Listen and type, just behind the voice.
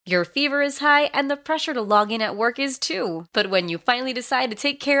Your fever is high and the pressure to log in at work is too. But when you finally decide to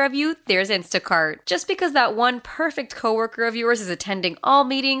take care of you, there's Instacart. Just because that one perfect coworker of yours is attending all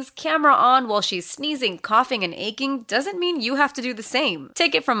meetings, camera on while she's sneezing, coughing, and aching, doesn't mean you have to do the same.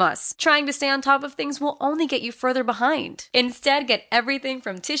 Take it from us. Trying to stay on top of things will only get you further behind. Instead, get everything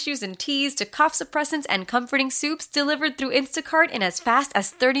from tissues and teas to cough suppressants and comforting soups delivered through Instacart in as fast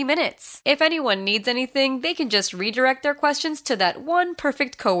as 30 minutes. If anyone needs anything, they can just redirect their questions to that one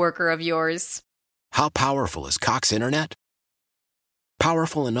perfect coworker of yours. How powerful is Cox Internet?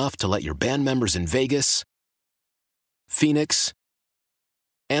 Powerful enough to let your band members in Vegas, Phoenix,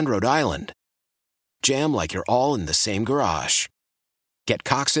 and Rhode Island jam like you're all in the same garage. Get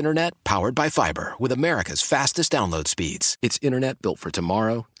Cox Internet powered by fiber with America's fastest download speeds. It's internet built for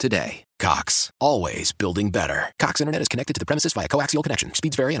tomorrow, today. Cox, always building better. Cox Internet is connected to the premises via coaxial connection.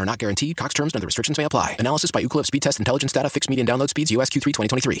 Speeds vary and are not guaranteed. Cox terms and other restrictions may apply. Analysis by Ookla Speed Test Intelligence Data. Fixed median download speeds. US Q3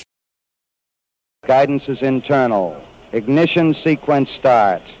 2023. Guidance is internal. Ignition sequence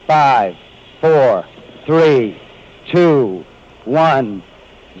starts. 5, 4, 3, 2, 1,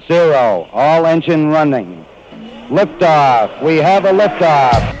 0. All engine running. Liftoff. We have a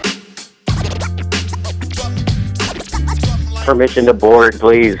liftoff. Permission to board,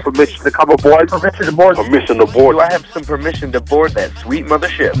 please. Permission to come aboard. Permission to board. Permission to board. Do I have some permission to board that sweet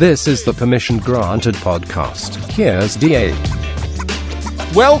mothership? This is the Permission Granted podcast. Here's DA.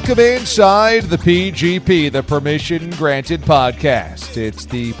 Welcome inside the PGP, the Permission Granted podcast. It's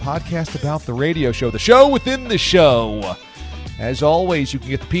the podcast about the radio show, the show within the show. As always, you can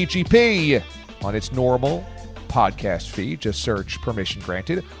get the PGP on its normal podcast feed. Just search Permission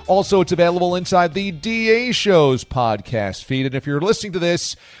Granted. Also, it's available inside the DA Show's podcast feed. And if you're listening to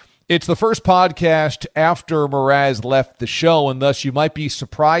this, it's the first podcast after Mraz left the show, and thus you might be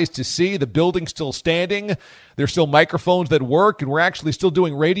surprised to see the building's still standing. There's still microphones that work, and we're actually still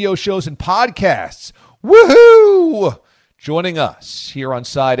doing radio shows and podcasts. Woohoo! Joining us here on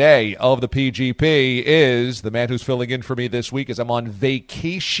Side A of the PGP is the man who's filling in for me this week as I'm on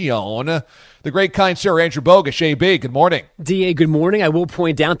vacation, the great kind Sir Andrew Bogusch. AB, good morning. DA, good morning. I will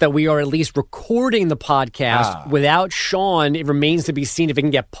point out that we are at least recording the podcast without Sean. It remains to be seen if it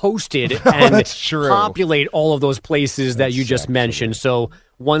can get posted and populate all of those places that you just mentioned. So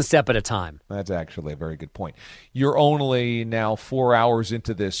one step at a time. That's actually a very good point. You're only now 4 hours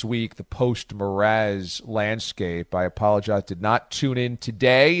into this week, the post-Mraz landscape. I apologize, did not tune in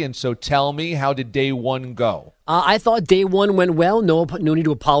today, and so tell me, how did day one go? I thought day one went well. No need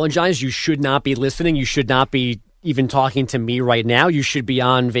to apologize. You should not be listening. You should not be even talking to me right now. You should be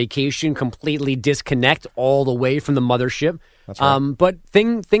on vacation, completely disconnect all the way from the mothership. That's right. But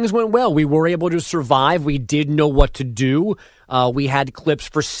things went well. We were able to survive. We did know what to do. We had clips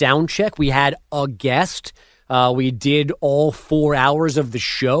for sound check. We had a guest. We did all 4 hours of the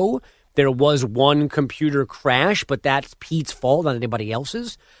show. There was one computer crash, but that's Pete's fault, not anybody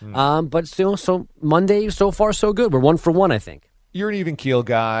else's. But still, so Monday, so far, so good. We're 1 for 1, I think. You're an even keel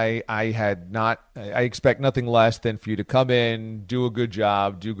guy. I expect nothing less than for you to come in, do a good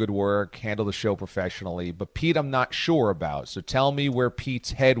job, do good work, handle the show professionally. But Pete, I'm not sure about. So tell me where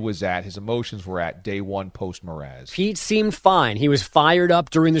Pete's head was at, his emotions were at day one post-Mraz. Pete seemed fine. He was fired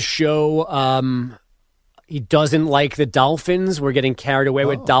up during the show. He doesn't like the Dolphins. We're getting carried away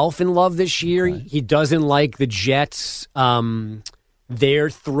with Dolphin love this year. Okay. He doesn't like the Jets. Their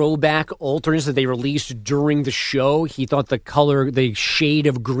throwback alternates that they released during the show. He thought the shade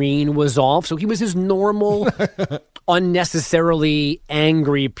of green was off. So he was his normal, unnecessarily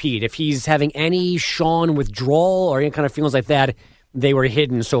angry Pete. If he's having any Sean withdrawal or any kind of feelings like that, they were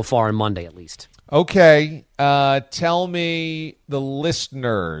hidden so far on Monday at least. Okay. Tell me, the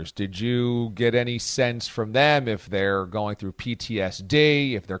listeners, did you get any sense from them if they're going through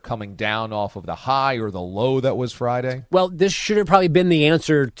PTSD, if they're coming down off of the high or the low that was Friday? Well, this should have probably been the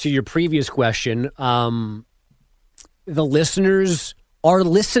answer to your previous question. The listeners are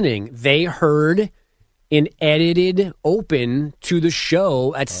listening. They heard an edited open to the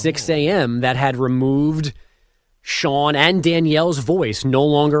show at 6 a.m. that had removed Sean and Danielle's voice, no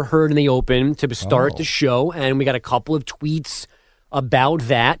longer heard in the open to start the show, and we got a couple of tweets about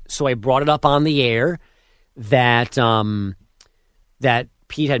that. So I brought it up on the air that that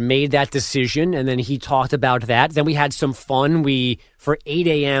Pete had made that decision, and then he talked about that. Then we had some fun. For 8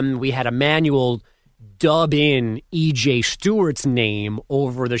 a.m., we had Emmanuel dub in E.J. Stewart's name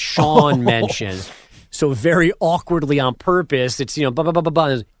over the Sean mention. So very awkwardly on purpose, it's,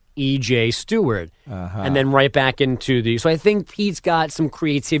 E.J. Stewart. And then right back into the... So I think Pete's got some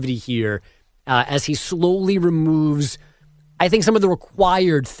creativity here as he slowly removes, I think, some of the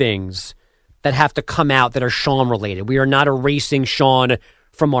required things that have to come out that are Sean-related. We are not erasing Sean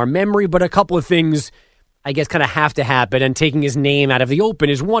from our memory, but a couple of things, I guess, kind of have to happen, and taking his name out of the open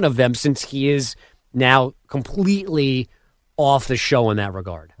is one of them, since he is now completely off the show in that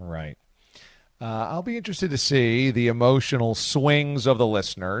regard. Right. I'll be interested to see the emotional swings of the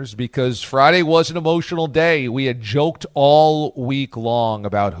listeners, because Friday was an emotional day. We had joked all week long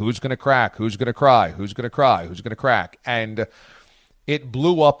about who's going to crack, who's going to cry, who's going to cry, who's going to crack. And it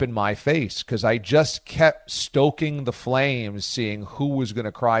blew up in my face because I just kept stoking the flames, seeing who was going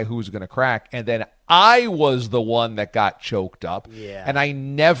to cry, who was going to crack. And then I was the one that got choked up. Yeah. And I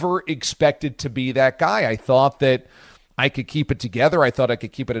never expected to be that guy. I thought that I could keep it together. I thought I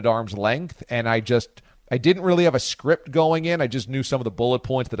could keep it at arm's length. And I didn't really have a script going in. I just knew some of the bullet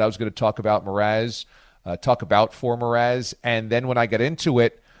points that I was going to talk about for Mraz. And then when I got into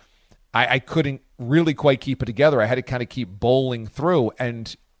it, I couldn't really quite keep it together. I had to kind of keep bowling through.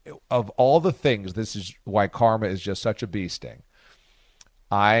 And of all the things, this is why karma is just such a bee sting.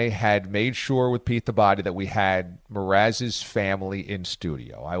 I had made sure with Pete the Body that we had Mraz's family in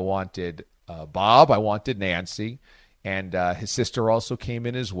studio. I wanted Bob, I wanted Nancy, and his sister also came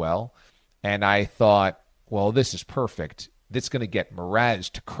in as well. And I thought, well, this is perfect. That's going to get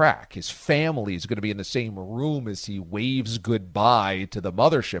Mraz to crack. His family is going to be in the same room as he waves goodbye to the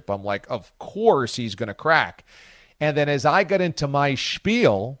mothership. I'm like, of course he's going to crack. And then as I got into my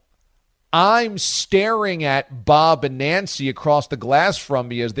spiel, I'm staring at Bob and Nancy across the glass from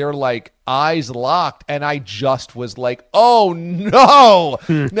me as they're like eyes locked. And I just was like, oh no,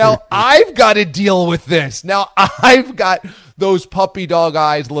 now I've got to deal with this. Now I've got those puppy dog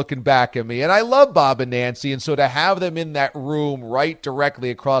eyes looking back at me. And I love Bob and Nancy. And so to have them in that room right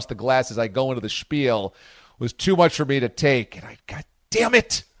directly across the glass as I go into the spiel was too much for me to take. And God damn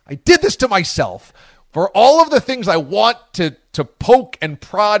it, I did this to myself. For all of the things I want to poke and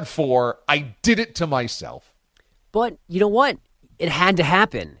prod for, I did it to myself. But you know what? It had to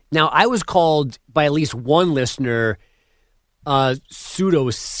happen. Now, I was called by at least one listener a pseudo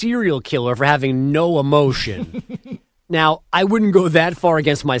serial killer for having no emotion. Now, I wouldn't go that far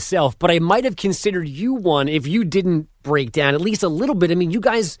against myself, but I might have considered you one if you didn't break down at least a little bit. I mean, you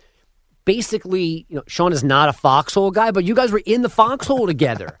guys basically, Sean is not a foxhole guy, but you guys were in the foxhole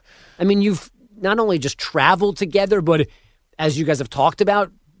together. I mean, you've not only just traveled together, but as you guys have talked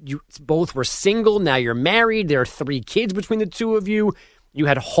about, you both were single. Now you're married. There are 3 kids between the two of you. You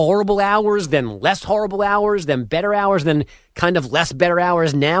had horrible hours, then less horrible hours, then better hours, then kind of less better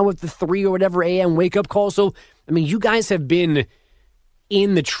hours now with the 3 or whatever a.m. wake-up call. So, I mean, you guys have been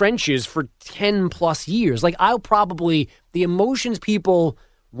in the trenches for 10 plus years. Like, the emotions people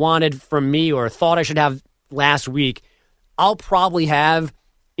wanted from me or thought I should have last week, I'll probably have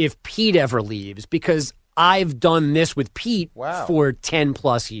if Pete ever leaves, because I've done this with Pete for 10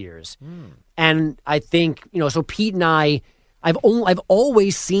 plus years. And I think, so Pete and I've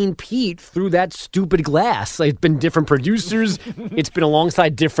always seen Pete through that stupid glass. It's been different producers. It's been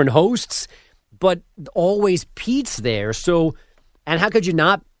alongside different hosts, but always Pete's there. So, and how could you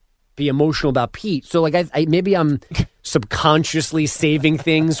not be emotional about Pete? So maybe I'm subconsciously saving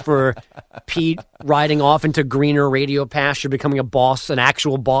things for Pete riding off into greener radio pasture, becoming a boss, an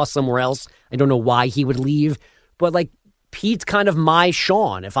actual boss somewhere else. I don't know why he would leave, but Pete's kind of my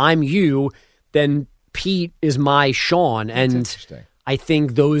Sean. If I'm you, then Pete is my Sean. And I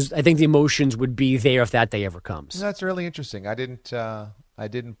think the emotions would be there if that day ever comes. That's really interesting. I didn't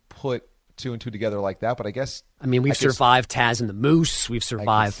put 2 and 2 together like that, but I guess we've survived Taz and the Moose. We've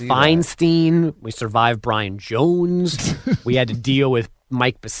survived Feinstein. That. We survived Brian Jones. We had to deal with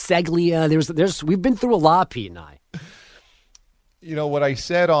Mike Biseglia. We've been through a lot, Pete and I. What I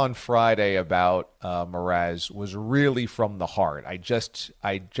said on Friday about Mraz was really from the heart. I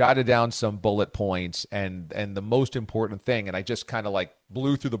jotted down some bullet points and the most important thing, and I just kind of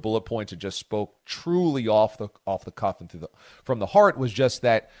blew through the bullet points and just spoke truly off the cuff and from the heart, was just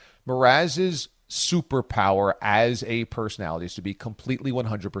that Mraz's superpower as a personality is to be completely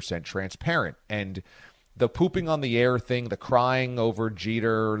 100% transparent. And the pooping on the air thing, the crying over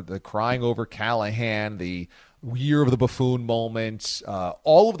Jeter, the crying over Callahan, the year of the buffoon moments,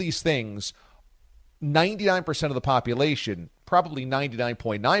 all of these things, 99% of the population, probably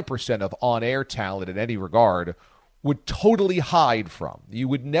 99.9% of on-air talent in any regard, would totally hide from. You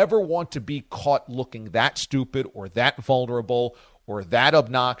would never want to be caught looking that stupid or that vulnerable or that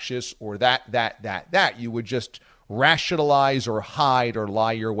obnoxious or that. You would just rationalize or hide or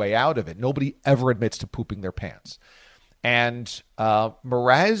lie your way out of it. Nobody ever admits to pooping their pants. And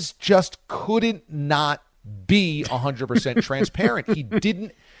Mraz just couldn't not be 100% transparent.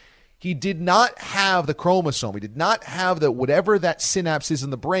 He did not have the chromosome. He did not have whatever that synapse is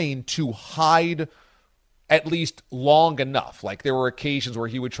in the brain to hide at least long enough. Like there were occasions where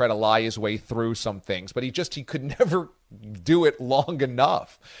he would try to lie his way through some things, but he could never do it long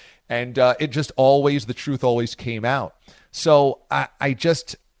enough. And the truth always came out. So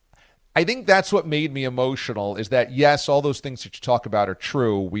I think that's what made me emotional, is that, yes, all those things that you talk about are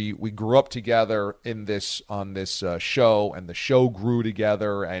true. We grew up together on this show, and the show grew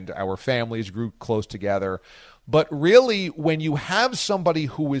together, and our families grew close together. But really, when you have somebody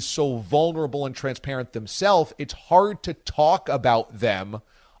who is so vulnerable and transparent themselves, it's hard to talk about them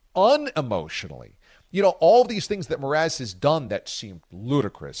unemotionally. You know, all these things that Mraz has done that seem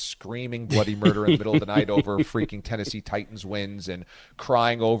ludicrous, screaming bloody murder in the middle of the night over freaking Tennessee Titans wins and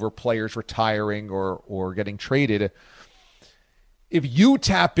crying over players retiring or getting traded. If you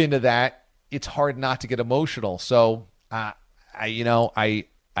tap into that, it's hard not to get emotional. So, I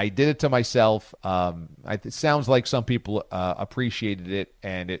did it to myself. It sounds like some people appreciated it,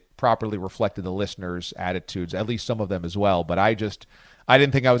 and it properly reflected the listeners' attitudes, at least some of them as well. But I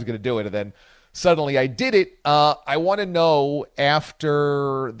didn't think I was going to do it, and then suddenly I did it. I want to know,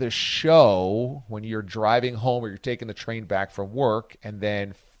 after the show, when you're driving home or you're taking the train back from work, and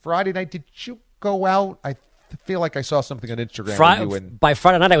then Friday night, did you go out? I feel like I saw something on Instagram. By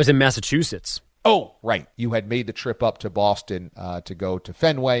Friday night, I was in Massachusetts. Oh, right. You had made the trip up to Boston to go to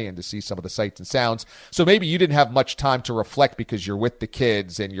Fenway and to see some of the sights and sounds. So maybe you didn't have much time to reflect because you're with the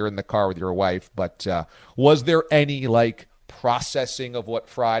kids and you're in the car with your wife. But was there any processing of what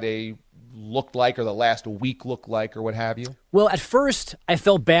Friday looked like, or the last week looked like, or what have you? Well, at first, I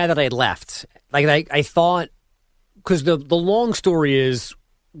felt bad that I left. I thought, because the long story is,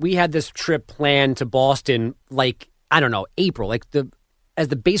 we had this trip planned to Boston, April. As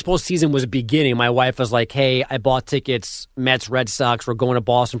the baseball season was beginning, my wife was like, hey, I bought tickets, Mets, Red Sox, we're going to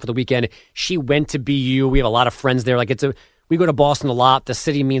Boston for the weekend. She went to BU. We have a lot of friends there. We go to Boston a lot. The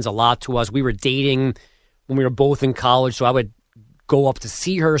city means a lot to us. We were dating when we were both in college, so I would go up to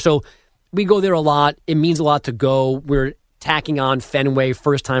see her. So we go there a lot. It means a lot to go. We're tacking on Fenway,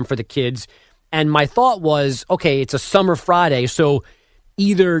 first time for the kids. And my thought was, okay, it's a summer Friday, so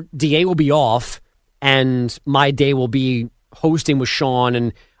either DA will be off and my day will be hosting with Sean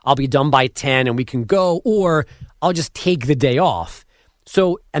and I'll be done by 10 and we can go, or I'll just take the day off.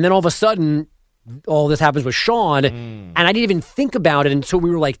 So, and then all of a sudden, all this happens with Sean, and I didn't even think about it until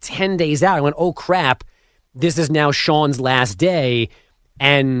we were 10 days out. I went, oh crap, this is now Sean's last day,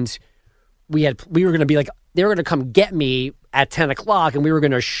 and we were going to be they were going to come get me at 10 o'clock, and we were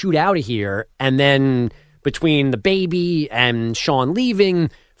going to shoot out of here. And then between the baby and Sean leaving,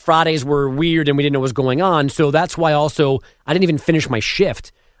 Fridays were weird, and we didn't know what was going on. So that's why also I didn't even finish my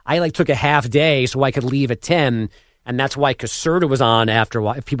shift. I took a half day so I could leave at 10, and that's why Caserta was on after a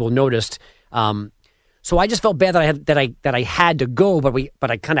while, if people noticed. So I just felt bad that I had to go,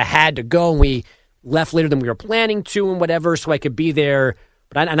 but I kind of had to go, and we left later than we were planning to, and whatever, so I could be there.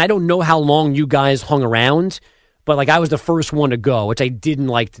 But I don't know how long you guys hung around, but I was the first one to go, which I didn't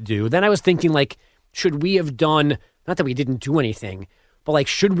like to do. Then I was thinking, should we have done, not that we didn't do anything, but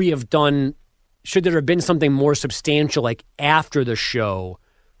should there have been something more substantial after the show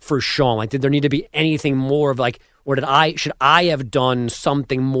for Sean? Did there need to be anything more of or should I have done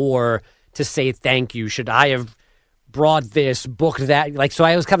something more to say thank you? Should I have brought this, booked that? So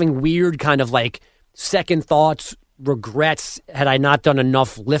I was having weird kind of second thoughts, regrets, had I not done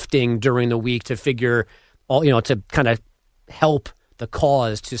enough lifting during the week to figure to kind of help the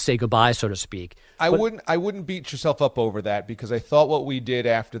cause to say goodbye, so to speak. I wouldn't beat yourself up over that, because I thought what we did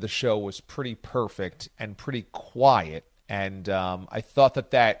after the show was pretty perfect and pretty quiet, and I thought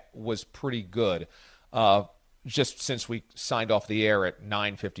that was pretty good. Just since we signed off the air at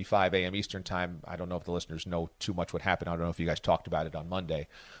 9:55 a.m. Eastern time, I don't know if the listeners know too much what happened. I don't know if you guys talked about it on Monday.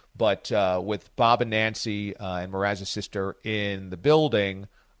 But with Bob and Nancy and Mraz's sister in the building,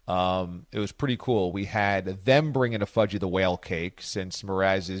 it was pretty cool. We had them bring in a Fudgy the Whale cake, since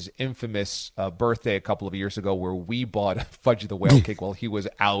Mraz's infamous birthday a couple of years ago, where we bought a Fudgy the Whale cake while he was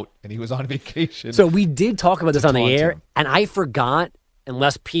out and he was on vacation. So we did talk about this on the air, and I forgot,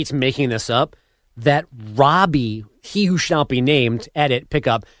 unless Pete's making this up, that Robbie, he who shall not be named, edit, pick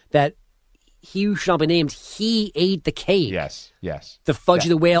up, that he who shall not be named, he ate the cake. Yes. The Fudgy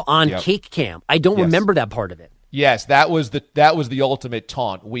the Whale on Cake Camp. I don't remember that part of it. Yes, that was the ultimate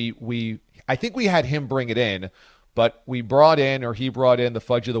taunt. I think we had him bring it in, but he brought in the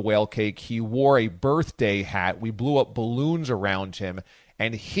Fudgy the Whale cake. He wore a birthday hat. We blew up balloons around him,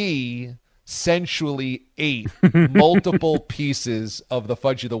 and he sensually ate multiple pieces of the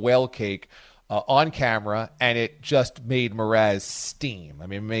Fudgy the Whale cake on camera, and it just made Mraz steam. I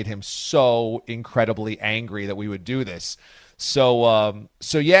mean, it made him so incredibly angry that we would do this. So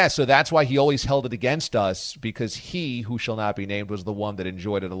that's why he always held it against us, because he, who shall not be named, was the one that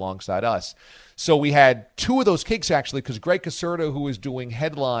enjoyed it alongside us. So we had two of those cakes, actually, because Greg Caserta, who was doing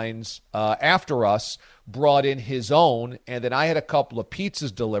headlines after us, brought in his own, and then I had a couple of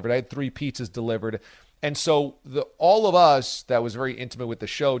pizzas delivered. I had 3 pizzas delivered. And so all of us that was very intimate with the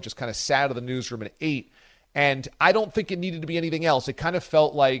show just kind of sat in the newsroom and ate. And I don't think it needed to be anything else. It kind of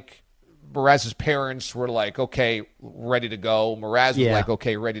felt like Mraz's parents were like, okay, ready to go. Mraz was like,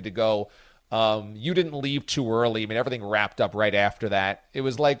 okay, ready to go. You didn't leave too early. I mean, everything wrapped up right after that. It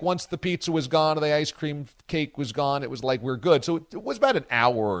was like once the pizza was gone and the ice cream cake was gone, it was like we're good. So it was about an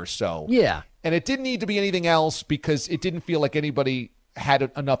hour or so. Yeah. And it didn't need to be anything else because it didn't feel like anybody had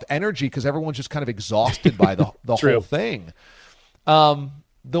enough energy because everyone's just kind of exhausted by the whole thing.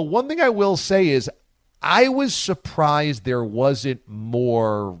 The one thing I will say is I was surprised there wasn't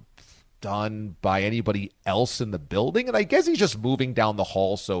more done by anybody else in the building. And I guess he's just moving down the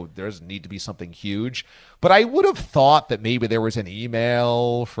hall, so there doesn't need to be something huge. But I would have thought that maybe there was an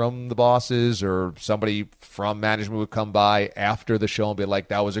email from the bosses or somebody from management would come by after the show and be like,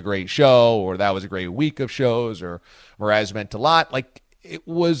 that was a great show, or that was a great week of shows, or Mraz meant a lot. Like, it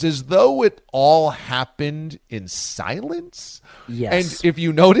was as though it all happened in silence. Yes. And if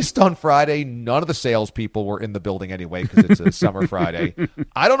you noticed on Friday, none of the salespeople were in the building anyway because it's a summer Friday.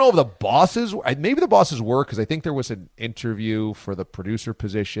 I don't know if the bosses, maybe the bosses were, because I think there was an interview for the producer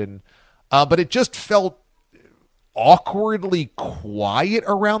position. But it just felt awkwardly quiet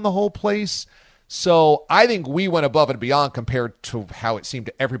around the whole place. So I think we went above and beyond compared to how it seemed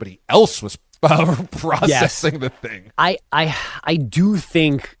to everybody else was processing the thing. I do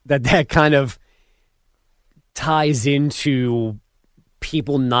think that kind of ties into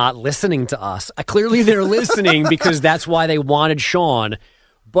people not listening to us. Clearly they're listening because that's why they wanted Sean.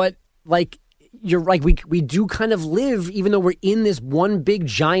 But like, you're right, we do kind of live, even though we're in this one big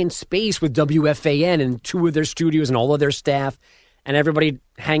giant space with WFAN and 2 of their studios and all of their staff, and everybody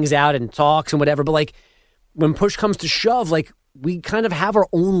hangs out and talks and whatever. But like, when push comes to shove, like, we kind of have our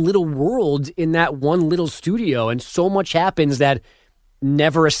own little world in that one little studio, and so much happens that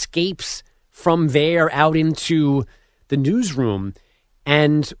never escapes from there out into the newsroom.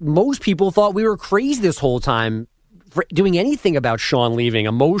 And most people thought we were crazy this whole time for doing anything about Sean leaving.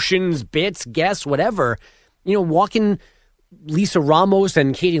 Emotions, bits, guests, whatever. You know, walking Lisa Ramos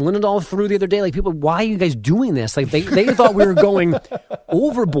and Katie Linendoll through the other day, like, people, why are you guys doing this? Like, they thought we were going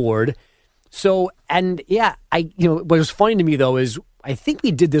overboard. So, and yeah, what was funny to me though is I think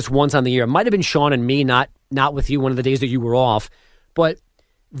we did this once on the air. It might have been Sean and me, not with you, one of the days that you were off. But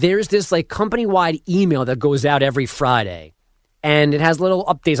there's this like company-wide email that goes out every Friday, and it has little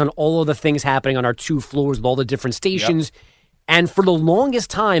updates on all of the things happening on our 2 floors with all the different stations. Yep. And for the longest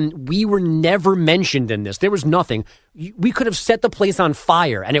time, we were never mentioned in this. There was nothing. We could have set the place on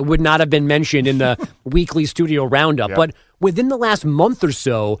fire, and it would not have been mentioned in the weekly studio roundup. Yep. But within the last month or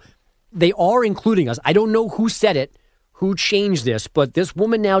so, they are including us. I don't know who said it, who changed this, but this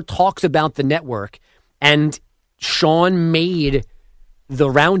woman now talks about the network. And Sean made the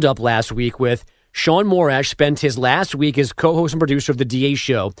roundup last week with Sean Morash spent his last week as co-host and producer of the DA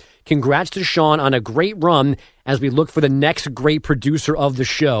show. Congrats to Sean on a great run as we look for the next great producer of the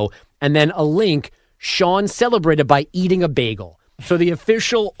show. And then a link, Sean celebrated by eating a bagel. So the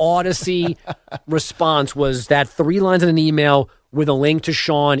official Odyssey response was that 3 lines in an email with a link to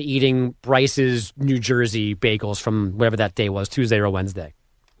Sean eating Bryce's New Jersey bagels from whatever that day was, Tuesday or Wednesday.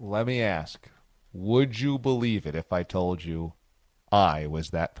 Let me ask, would you believe it if I told you I was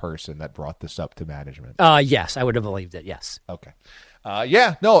that person that brought this up to management? Yes, I would have believed it, yes. Okay.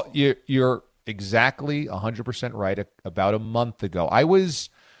 Yeah, no, you're exactly 100% right. About a month ago,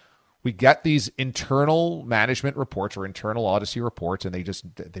 we got these internal management reports or internal Odyssey reports, and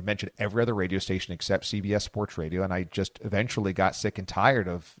they mentioned every other radio station except CBS Sports Radio, and I just eventually got sick and tired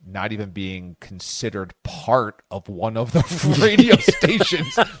of not even being considered part of one of the radio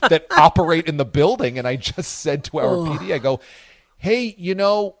stations that operate in the building. And I just said to our PD, I go, hey,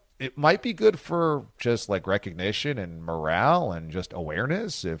 it might be good for just like recognition and morale and just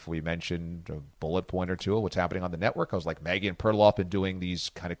awareness if we mentioned a bullet point or 2 of what's happening on the network. I was like, Maggie and Perloff been doing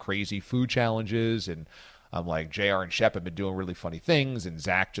these kind of crazy food challenges, and I'm like, JR and Shep have been doing really funny things, and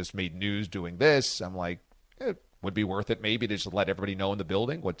Zach just made news doing this. I'm like, it would be worth it maybe to just let everybody know in the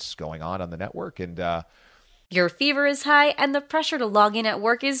building what's going on the network. And Your fever is high and the pressure to log in at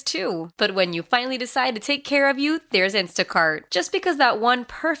work is too. But when you finally decide to take care of you, there's Instacart. Just because that one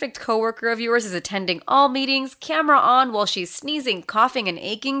perfect coworker of yours is attending all meetings, camera on while she's sneezing, coughing, and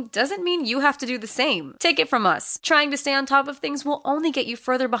aching, doesn't mean you have to do the same. Take it from us. Trying to stay on top of things will only get you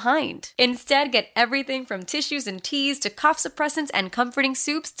further behind. Instead, get everything from tissues and teas to cough suppressants and comforting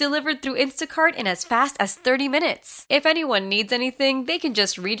soups delivered through Instacart in as fast as 30 minutes. If anyone needs anything, they can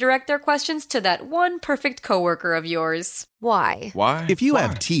just redirect their questions to that one perfect coworker of yours. Why? Why? If you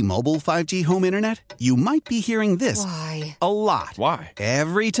have T-Mobile 5G home internet, you might be hearing this Why? a lot. Why?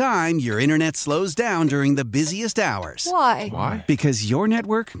 Every time your internet slows down during the busiest hours. Why? Why? Because your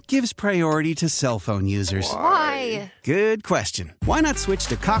network gives priority to cell phone users. Why? Good question. Why not switch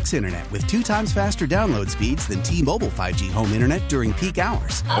to Cox Internet with 2 times faster download speeds than T-Mobile 5G home internet during peak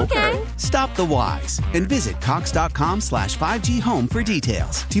hours? Okay. Stop the whys and visit cox.com/5G home for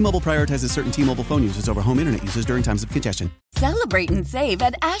details. T-Mobile prioritizes certain T-Mobile phone users over home internet users during times of congestion. Celebrate and save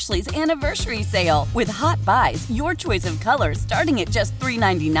at Ashley's Anniversary Sale. With Hot Buys, your choice of colors starting at just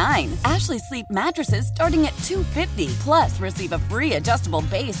 $3.99. Ashley Sleep mattresses starting at $2.50. Plus, receive a free adjustable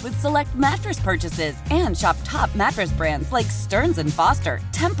base with select mattress purchases. And shop top mattress brands like Stearns & Foster,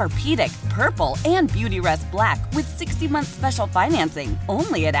 Tempur-Pedic, Purple, and Beautyrest Black with 60-month special financing.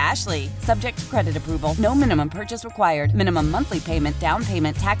 Only at Ashley. Subject to credit approval. No minimum purchase required. Minimum monthly payment, down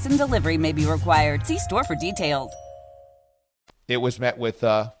payment, tax, and delivery may be required. See store for details. It was met with,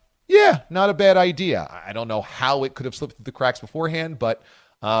 not a bad idea. I don't know how it could have slipped through the cracks beforehand, but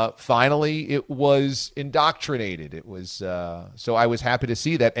finally it was indoctrinated. It was so I was happy to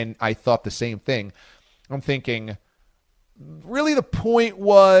see that, and I thought the same thing. I'm thinking, really the point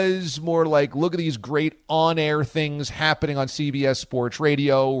was more like, look at these great on-air things happening on CBS Sports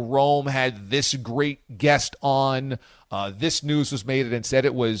Radio. Rome had this great guest on. This news was made and said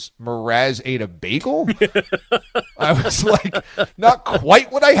it was Mraz ate a bagel. I was like, not quite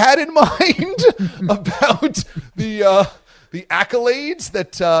what I had in mind about the accolades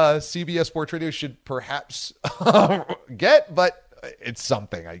that CBS Sports Radio should perhaps get, but it's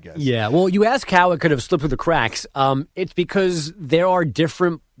something, I guess. Yeah, well, you ask how it could have slipped through the cracks. It's because there are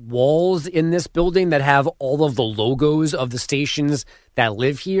different walls in this building that have all of the logos of the stations that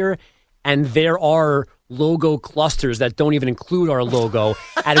live here, and there are logo clusters that don't even include our logo.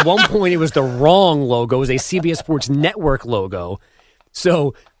 At one point, it was the wrong logo. It was a CBS Sports Network logo.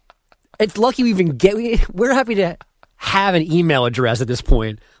 So it's lucky we even we're happy to have an email address at this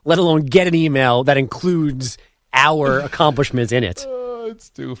point, let alone get an email that includes our accomplishments in it. It's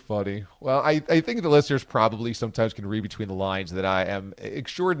too funny. Well, I think the listeners probably sometimes can read between the lines that I am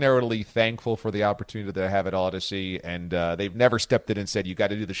extraordinarily thankful for the opportunity that I have at Odyssey, and they've never stepped in and said, you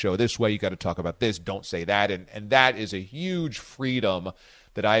got to do the show this way, you got to talk about this, don't say that, and that is a huge freedom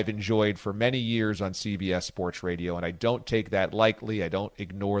that I've enjoyed for many years on CBS Sports Radio, and I don't take that lightly. I don't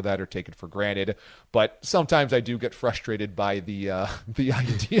ignore that or take it for granted, but sometimes I do get frustrated by the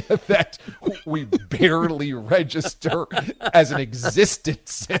idea that we barely register as an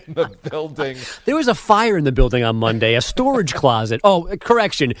existence in the building. There was a fire in the building on Monday, a storage closet. Oh,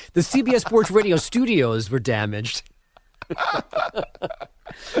 correction, the CBS Sports Radio studios were damaged.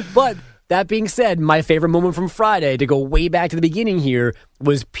 But that being said, my favorite moment from Friday, to go way back to the beginning here,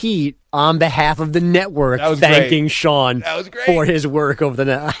 was Pete on behalf of the network thanking Sean for his work over the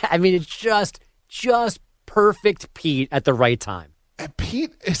net. I mean, it's just perfect Pete at the right time. And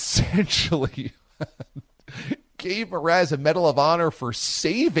Pete essentially gave Mraz a Medal of Honor for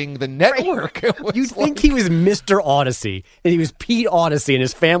saving the network. You'd think he was Mr. Odyssey, and he was Pete Odyssey, and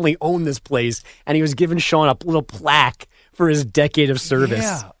his family owned this place, and he was giving Sean a little plaque for his decade of service.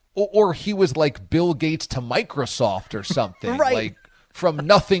 Yeah. Or he was like Bill Gates to Microsoft or something. Right. Like, from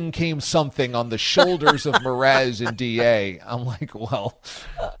nothing came something on the shoulders of Mraz and DA. I'm like, well,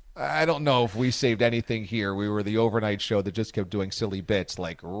 I don't know if we saved anything here. We were the overnight show that just kept doing silly bits.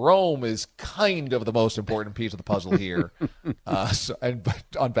 Like, Rome is kind of the most important piece of the puzzle here. But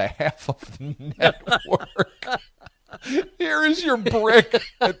on behalf of the network, here is your brick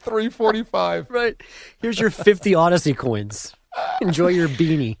at $3.45. Right. Here's your 50 Odyssey coins. Enjoy your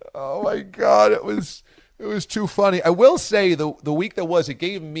beanie. Oh my God, it was too funny. I will say the week that was, it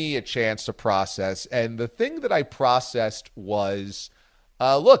gave me a chance to process, and the thing that I processed was,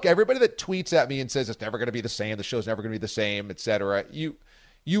 look, everybody that tweets at me and says it's never going to be the same, the show's never going to be the same, etc.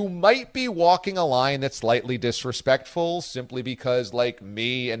 You might be walking a line that's slightly disrespectful simply because, like,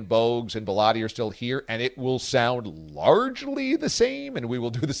 me and Bogusch and Bilotti are still here, and it will sound largely the same, and we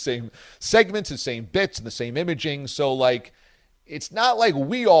will do the same segments, the same bits, and the same imaging. So, like, it's not like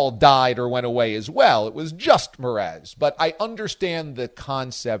we all died or went away as well. It was just Mraz. But I understand the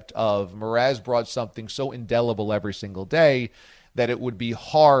concept of Mraz brought something so indelible every single day that it would be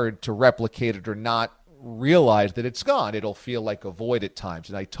hard to replicate it or not realize that it's gone. It'll feel like a void at times,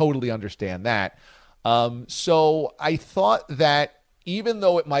 and I totally understand that. So I thought that even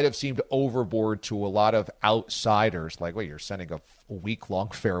though it might have seemed overboard to a lot of outsiders, like, wait, you're sending a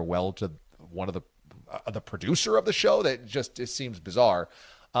week-long farewell to one of the producer of the show? That just, it seems bizarre.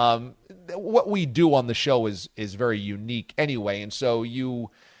 What we do on the show is very unique anyway, and so you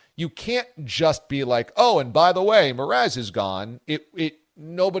can't just be like, oh, and by the way, Mraz is gone.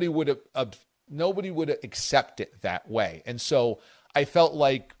 Nobody would accept it that way. And so I felt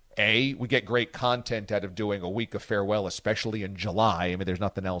like, A, we get great content out of doing a week of farewell, especially in July. I mean, there's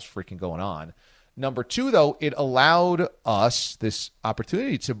nothing else freaking going on. Number two, though, it allowed us this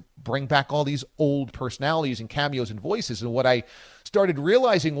opportunity to bring back all these old personalities and cameos and voices. And what I started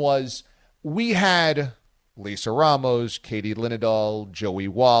realizing was we had Lisa Ramos, Katie Linendahl, Joey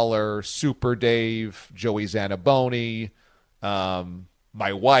Waller, Super Dave, Joey Zanaboni,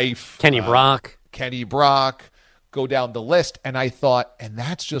 my wife, Kenny Brock, go down the list. And I thought, and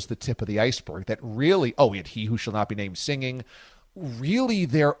that's just the tip of the iceberg. That really, we had He Who Shall Not Be Named singing. Really,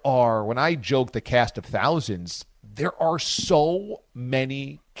 there are, when I joke the cast of thousands, there are so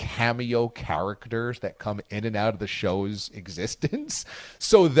many cameo characters that come in and out of the show's existence.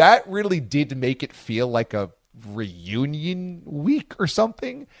 So that really did make it feel like a reunion week or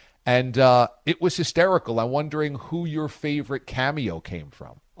something. And it was hysterical. I'm wondering who your favorite cameo came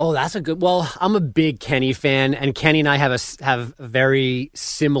from. Oh, that's a good. Well, I'm a big Kenny fan, and Kenny and I have very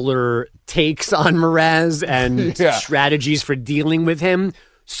similar takes on Mraz and strategies for dealing with him.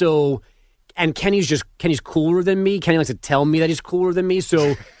 So, and Kenny's cooler than me. Kenny likes to tell me that he's cooler than me.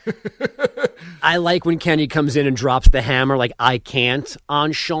 So, I like when Kenny comes in and drops the hammer like I can't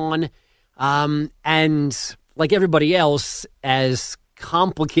on Sean. And like everybody else, as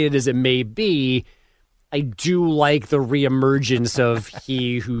complicated as it may be, I do like the reemergence of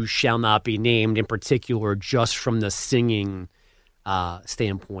He Who Shall Not Be Named, in particular, just from the singing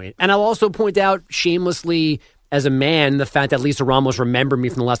standpoint. And I'll also point out, shamelessly, as a man, the fact that Lisa Ramos remembered me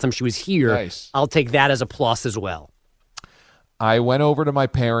from the last time she was here. Nice. I'll take that as a plus as well. I went over to my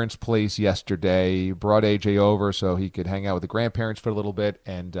parents' place yesterday, brought AJ over so he could hang out with the grandparents for a little bit,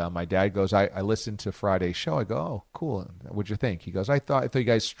 and my dad goes, I listened to Friday's show. I go, oh, cool. What'd you think? He goes, I thought you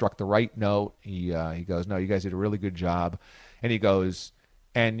guys struck the right note. He goes, no, you guys did a really good job. And he goes,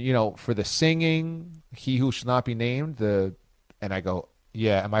 and, for the singing, He Who Shall Not Be Named, and I go,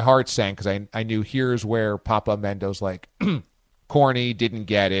 yeah, and my heart sank because I knew here's where Papa Mendo's like, corny, didn't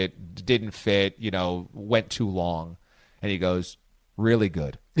get it, didn't fit, went too long. And he goes, really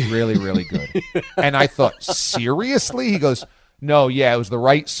good, really, really good. And I thought, seriously? He goes, no, yeah, it was the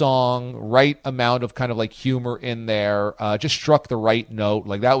right song, right amount of kind of like humor in there, just struck the right note.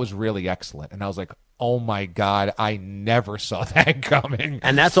 Like, that was really excellent. And I was like, oh my God, I never saw that coming.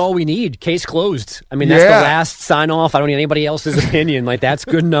 And that's all we need. Case closed. I mean, that's the last sign off. I don't need anybody else's opinion. Like, that's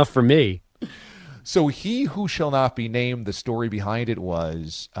good enough for me. So He Who Shall Not Be Named, the story behind it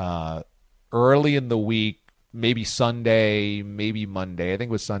was early in the week, maybe Sunday, maybe Monday. I think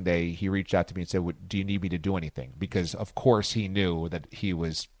it was Sunday. He reached out to me and said, do you need me to do anything? Because, of course, he knew that he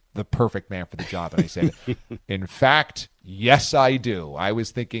was the perfect man for the job. And I said, in fact, yes, I do. I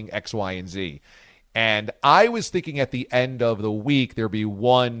was thinking X, Y, and Z. And I was thinking at the end of the week, there'd be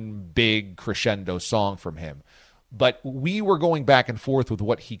one big crescendo song from him. But we were going back and forth with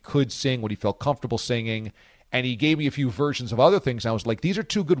what he could sing, what he felt comfortable singing. And he gave me a few versions of other things. And I was like, these are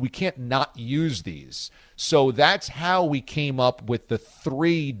too good. We can't not use these. So that's how we came up with the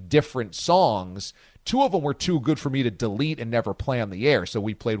 3 different songs. 2 of them were too good for me to delete and never play on the air. So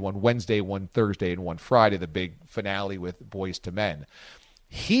we played one Wednesday, one Thursday, and one Friday, the big finale with Boys to Men.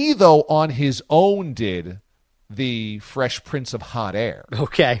 He, though, on his own did the Fresh Prince of Hot Air.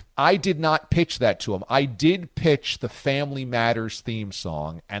 Okay. I did not pitch that to him. I did pitch the Family Matters theme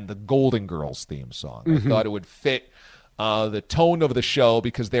song and the Golden Girls theme song. I thought it would fit the tone of the show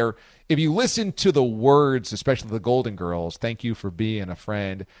because if you listen to the words, especially the Golden Girls, thank you for being a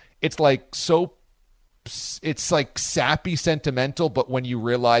friend, it's like sappy sentimental, but when you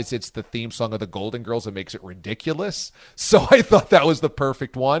realize it's the theme song of the Golden Girls, it makes it ridiculous. So I thought that was the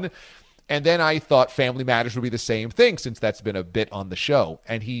perfect one. And then I thought Family Matters would be the same thing since that's been a bit on the show.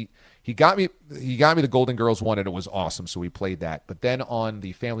 And he got me the Golden Girls one, and it was awesome. So we played that. But then on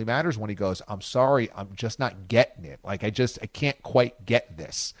the Family Matters one, he goes, I'm sorry, I'm just not getting it. Like, I can't quite get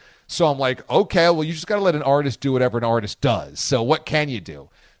this. So I'm like, okay, well, you just got to let an artist do whatever an artist does. So what can you do?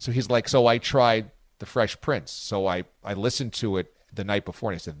 So he's like, so I tried The Fresh Prince. So I listened to it the night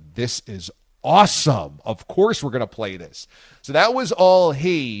before, and I said, this is awesome. Of course we're going to play this. So that was all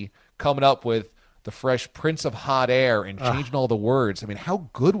he coming up with The Fresh Prince of Hot Air and changing all the words. I mean, how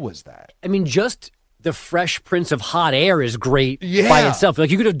good was that? I mean, just The Fresh Prince of Hot Air is great by itself. Like,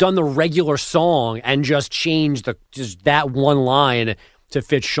 you could have done the regular song and just changed just that one line to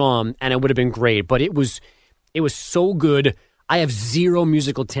fit Sean, and it would have been great. But it was so good. I have zero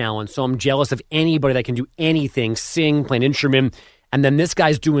musical talent, so I'm jealous of anybody that can do anything, sing, play an instrument, and then this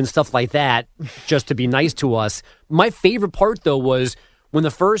guy's doing stuff like that just to be nice to us. My favorite part, though, was when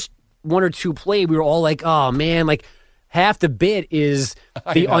the first one or two played, we were all like, oh, man, like, half the bit is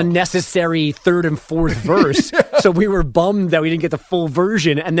the unnecessary third and fourth verse. So we were bummed that we didn't get the full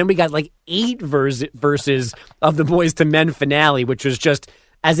version, and then we got like 8 verses of the Boys to Men finale, which was just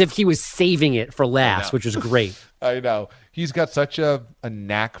as if he was saving it for last, which was great. I know. He's got such a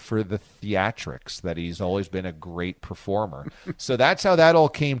knack for the theatrics that he's always been a great performer. So that's how that all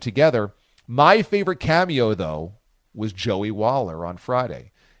came together. My favorite cameo, though, was Joey Waller on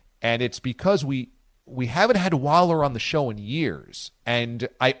Friday. And it's because we haven't had Waller on the show in years. And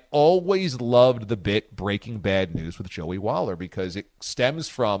I always loved the bit Breaking Bad News with Joey Waller because it stems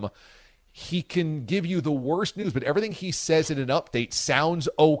from he can give you the worst news, but everything he says in an update sounds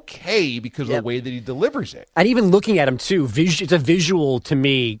okay because of the way that he delivers it. And even looking at him, too, it's a visual to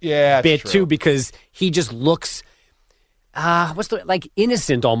me bit, too, because he just looks,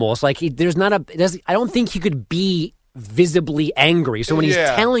 innocent almost. Like, I don't think he could be visibly angry. So when he's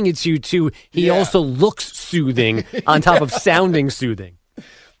telling it to you, too, he also looks soothing on top of sounding soothing.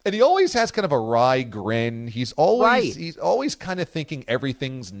 And he always has kind of a wry grin. He's always kind of thinking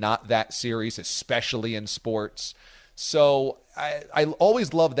everything's not that serious, especially in sports. So I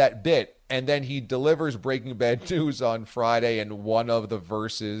always love that bit. And then he delivers Breaking Bad News on Friday, and one of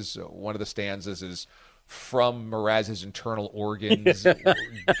the stanzas is from Mraz's internal organs,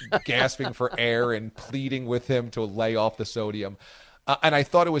 gasping for air and pleading with him to lay off the sodium. And I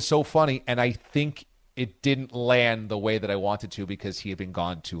thought it was so funny, and I think it didn't land the way that I wanted to because he had been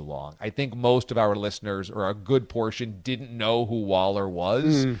gone too long. I think most of our listeners, or a good portion, didn't know who Waller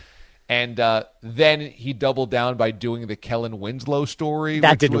was. And then he doubled down by doing the Kellen Winslow story.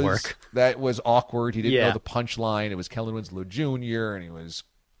 That didn't work. That was awkward. He didn't know the punchline. It was Kellen Winslow Jr., and he was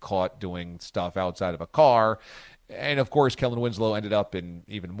caught doing stuff outside of a car. And, of course, Kellen Winslow ended up in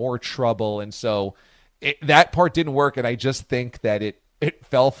even more trouble. And so that part didn't work, and I just think that it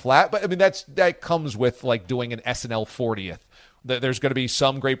fell flat. But I mean, that comes with like doing an SNL 40th. There's going to be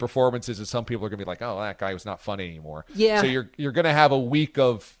some great performances, and some people are going to be like, "Oh, that guy was not funny anymore." Yeah. So you're going to have a week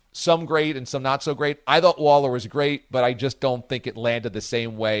of some great and some not so great. I thought Waller was great, but I just don't think it landed the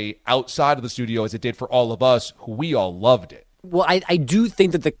same way outside of the studio as it did for all of us, who we all loved it. Well, I do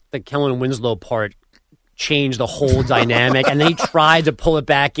think that the Kellen Winslow part changed the whole dynamic, and then he tried to pull it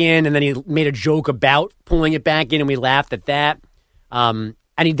back in, and then he made a joke about pulling it back in, and we laughed at that. And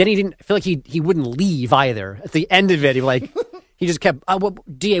he didn't feel like he wouldn't leave either. At the end of it, he just kept,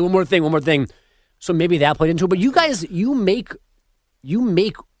 DA, one more thing. So maybe that played into it. But you guys, you make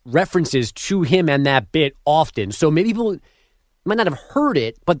references to him and that bit often. So maybe people might not have heard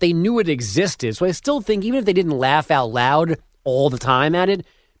it, but they knew it existed. So I still think even if they didn't laugh out loud all the time at it,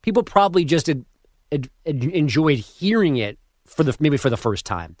 people probably just enjoyed hearing it maybe for the first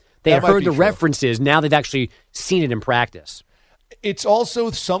time. They had heard the references. Now they've actually seen it in practice. It's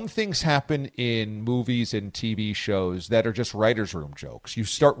also some things happen in movies and TV shows that are just writer's room jokes. You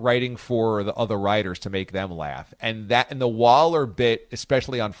start writing for the other writers to make them laugh. And the Waller bit,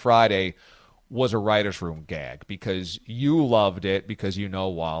 especially on Friday, was a writer's room gag because you loved it because you know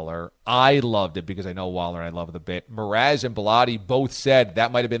Waller. I loved it because I know Waller and I love the bit. Mraz and Bellotti both said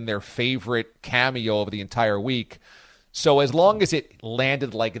that might have been their favorite cameo of the entire week. So as long as it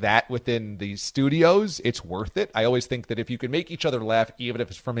landed like that within the studios, it's worth it. I always think that if you can make each other laugh, even if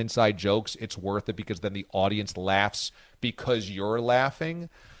it's from inside jokes, it's worth it because then the audience laughs because you're laughing.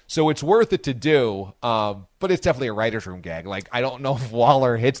 So it's worth it to do, but it's definitely a writer's room gag. Like, I don't know if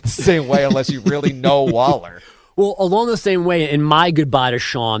Waller hits the same way unless you really know Waller. Well, along the same way, in my Goodbye to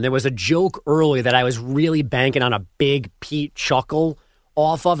Sean, there was a joke early that I was really banking on a big Pete chuckle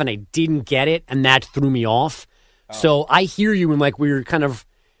off of, and I didn't get it, and that threw me off. So I hear you, and like we were kind of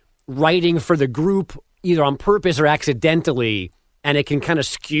writing for the group, either on purpose or accidentally, and it can kind of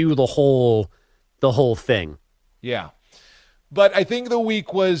skew the whole thing. Yeah, but I think the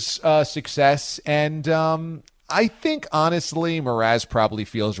week was a success, and I think, honestly, Mraz probably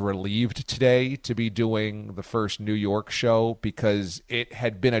feels relieved today to be doing the first New York show because it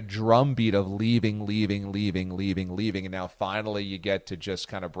had been a drumbeat of leaving. And now finally you get to just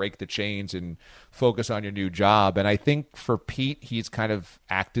kind of break the chains and focus on your new job. And I think for Pete, he's kind of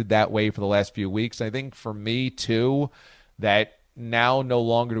acted that way for the last few weeks. I think for me, too, that now no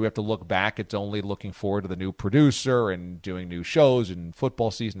longer do we have to look back. It's only looking forward to the new producer and doing new shows and football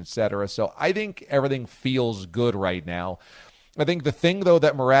season, etc. So I think everything feels good right now. I think the thing, though,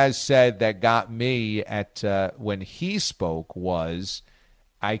 that Mraz said that got me at when he spoke was,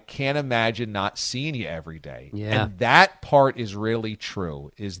 I can't imagine not seeing you every day. Yeah. And that part is really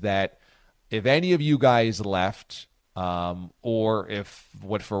true, is that if any of you guys left or if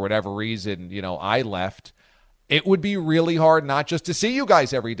for whatever reason, I left, it would be really hard not just to see you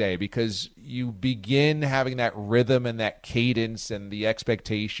guys every day because you begin having that rhythm and that cadence and the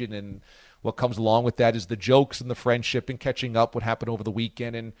expectation, and what comes along with that is the jokes and the friendship and catching up, what happened over the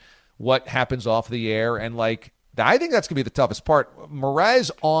weekend and what happens off the air. And I think that's going to be the toughest part.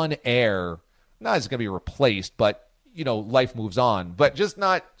 Mraz on air, not as going to be replaced, but life moves on. But just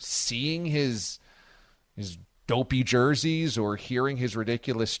not seeing his dopey jerseys or hearing his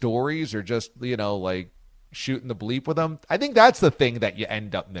ridiculous stories or just shooting the bleep with them. I think that's the thing that you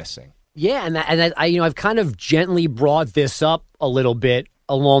end up missing. Yeah, and I've kind of gently brought this up a little bit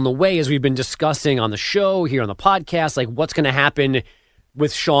along the way as we've been discussing on the show, here on the podcast, like what's going to happen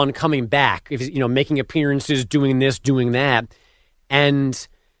with Sean coming back, if making appearances, doing this, doing that. And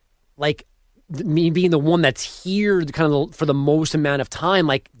me being the one that's here kind of for the most amount of time,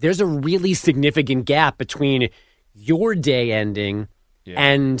 there's a really significant gap between your day ending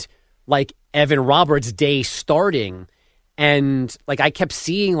and Evan Roberts' day starting. And I kept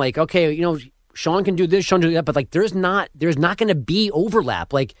seeing okay, Sean can do this, Sean can do that, but there's not going to be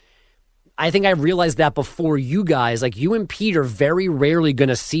overlap. I think I realized that before you guys, you and Pete are very rarely going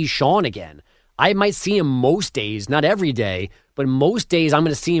to see Sean again. I might see him most days, not every day, but most days I'm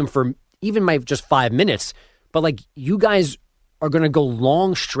going to see him for even just 5 minutes. But you guys are going to go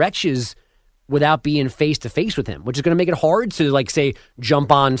long stretches without being face-to-face with him, which is going to make it hard to, say,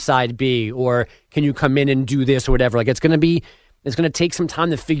 jump on side B, or can you come in and do this or whatever. It's going to take some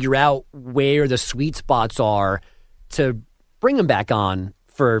time to figure out where the sweet spots are to bring him back on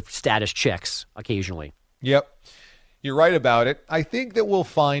for status checks occasionally. Yep. You're right about it. I think that we'll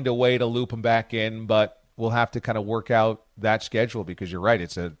find a way to loop him back in, but we'll have to kind of work out that schedule because you're right.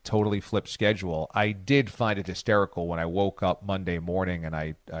 It's a totally flipped schedule. I did find it hysterical when I woke up Monday morning and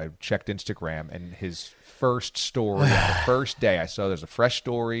I checked Instagram, and his first story on the first day, I saw there's a fresh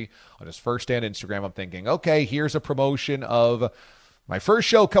story on his first day on Instagram. I'm thinking, okay, here's a promotion of my first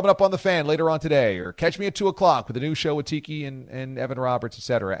show coming up on The Fan later on today, or catch me at 2 o'clock with a new show with Tiki and Evan Roberts,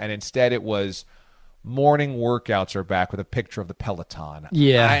 etc. And instead it was morning workouts are back with a picture of the Peloton.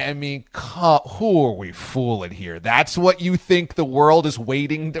 Yeah. I mean, who are we fooling here? That's what you think the world is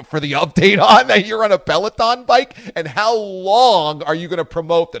waiting for the update on, that you're on a Peloton bike? And how long are you going to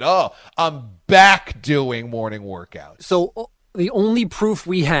promote that, oh, I'm back doing morning workouts? So the only proof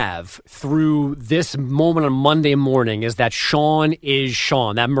we have through this moment on Monday morning is that Sean is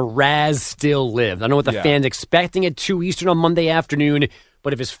Sean, that Mraz still lives. I know what the fans expecting at 2 Eastern on Monday afternoon,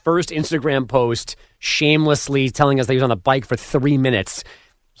 but if his first Instagram post shamelessly telling us that he was on a bike for 3 minutes,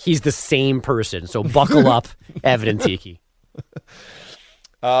 he's the same person. So buckle up, Evan and Tiki.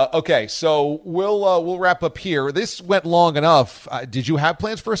 Okay, so we'll wrap up here. This went long enough. Did you have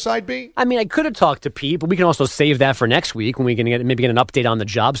plans for a side B? I mean, I could have talked to Pete, but we can also save that for next week when we can maybe get an update on the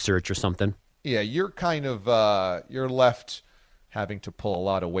job search or something. Yeah, you're kind of you're left having to pull a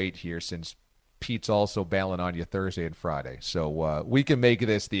lot of weight here since Pete's also bailing on you Thursday and Friday. So we can make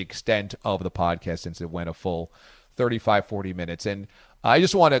this the extent of the podcast since it went a full 35, 40 minutes. And I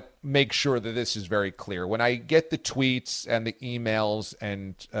just want to make sure that this is very clear. When I get the tweets and the emails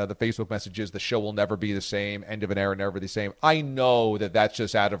and the Facebook messages, the show will never be the same, end of an era, never be the same. I know that that's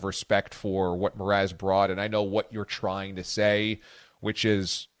just out of respect for what Mraz brought, and I know what you're trying to say, which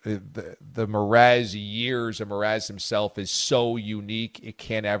is the Mraz years of Mraz himself is so unique, it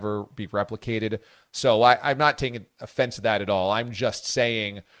can't ever be replicated. So I'm not taking offense to that at all. I'm just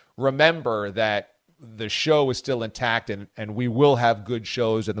saying, remember that the show is still intact, and we will have good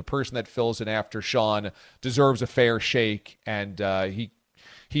shows, and the person that fills in after Sean deserves a fair shake, and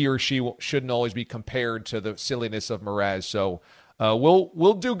he or she shouldn't always be compared to the silliness of Mraz. So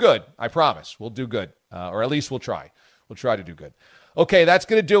we'll do good. I promise. We'll do good, or at least we'll try. We'll try to do good. Okay, that's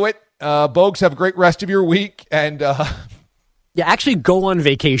going to do it. Bogusch, have a great rest of your week, and Yeah, actually go on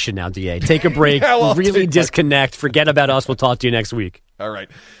vacation now, DA. Take a break, really disconnect, forget about us. We'll talk to you next week. All right.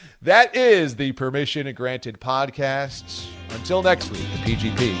 That is the Permission Granted podcast. Until next week, the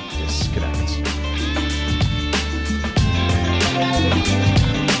PGP disconnects.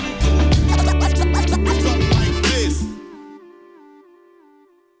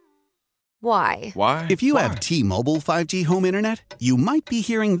 Why? Why? If you have T-Mobile 5G home internet, you might be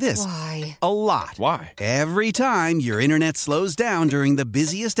hearing this Why? a lot. Why? Every time your internet slows down during the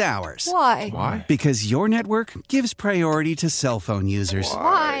busiest hours. Why? Why? Because your network gives priority to cell phone users.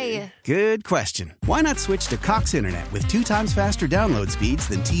 Why? Good question. Why not switch to Cox Internet with 2 times faster download speeds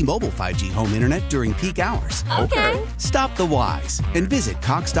than T-Mobile 5G home internet during peak hours? Okay. Stop the whys and visit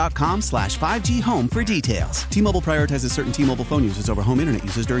cox.com/5G home for details. T-Mobile prioritizes certain T-Mobile phone users over home internet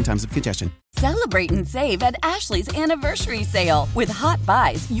users during times of congestion. Celebrate and save at Ashley's Anniversary Sale. With Hot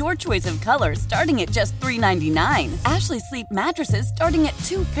Buys, your choice of colors starting at just $3.99. Ashley Sleep mattresses starting at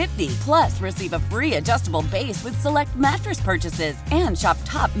 $2.50. Plus, receive a free adjustable base with select mattress purchases. And shop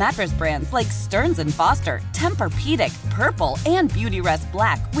top mattress brands like Stearns & Foster, Tempur-Pedic, Purple, and Beautyrest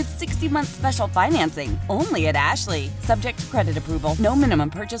Black with 60-month special financing. Only at Ashley. Subject to credit approval. No minimum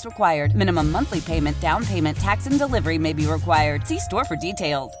purchase required. Minimum monthly payment, down payment, tax, and delivery may be required. See store for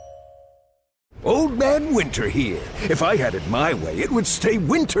details. Old Man Winter here. If I had it my way, it would stay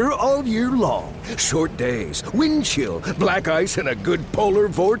winter all year long. Short days, wind chill, black ice, and a good polar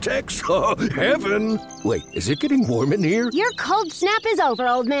vortex. Oh, heaven. Wait, is it getting warm in here? Your cold snap is over,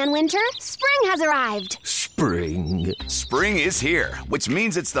 Old Man Winter. Spring has arrived. Spring. Spring is here, which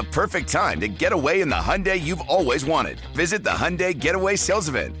means it's the perfect time to get away in the Hyundai you've always wanted. Visit the Hyundai Getaway Sales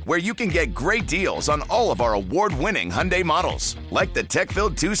Event, where you can get great deals on all of our award-winning Hyundai models, like the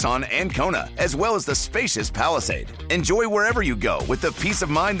tech-filled Tucson and Kona, as well as the spacious Palisade. Enjoy wherever you go with the peace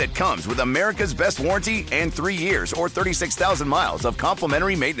of mind that comes with America's best warranty and 3 years or 36,000 miles of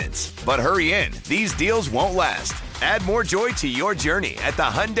complimentary maintenance. But hurry in, these deals won't last. Add more joy to your journey at the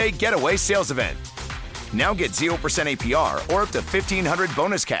Hyundai Getaway Sales Event. Now get 0% APR or up to $1,500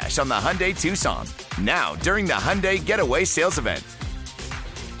 bonus cash on the Hyundai Tucson. Now, during the Hyundai Getaway Sales Event.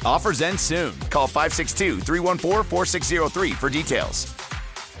 Offers end soon. Call 562-314-4603 for details.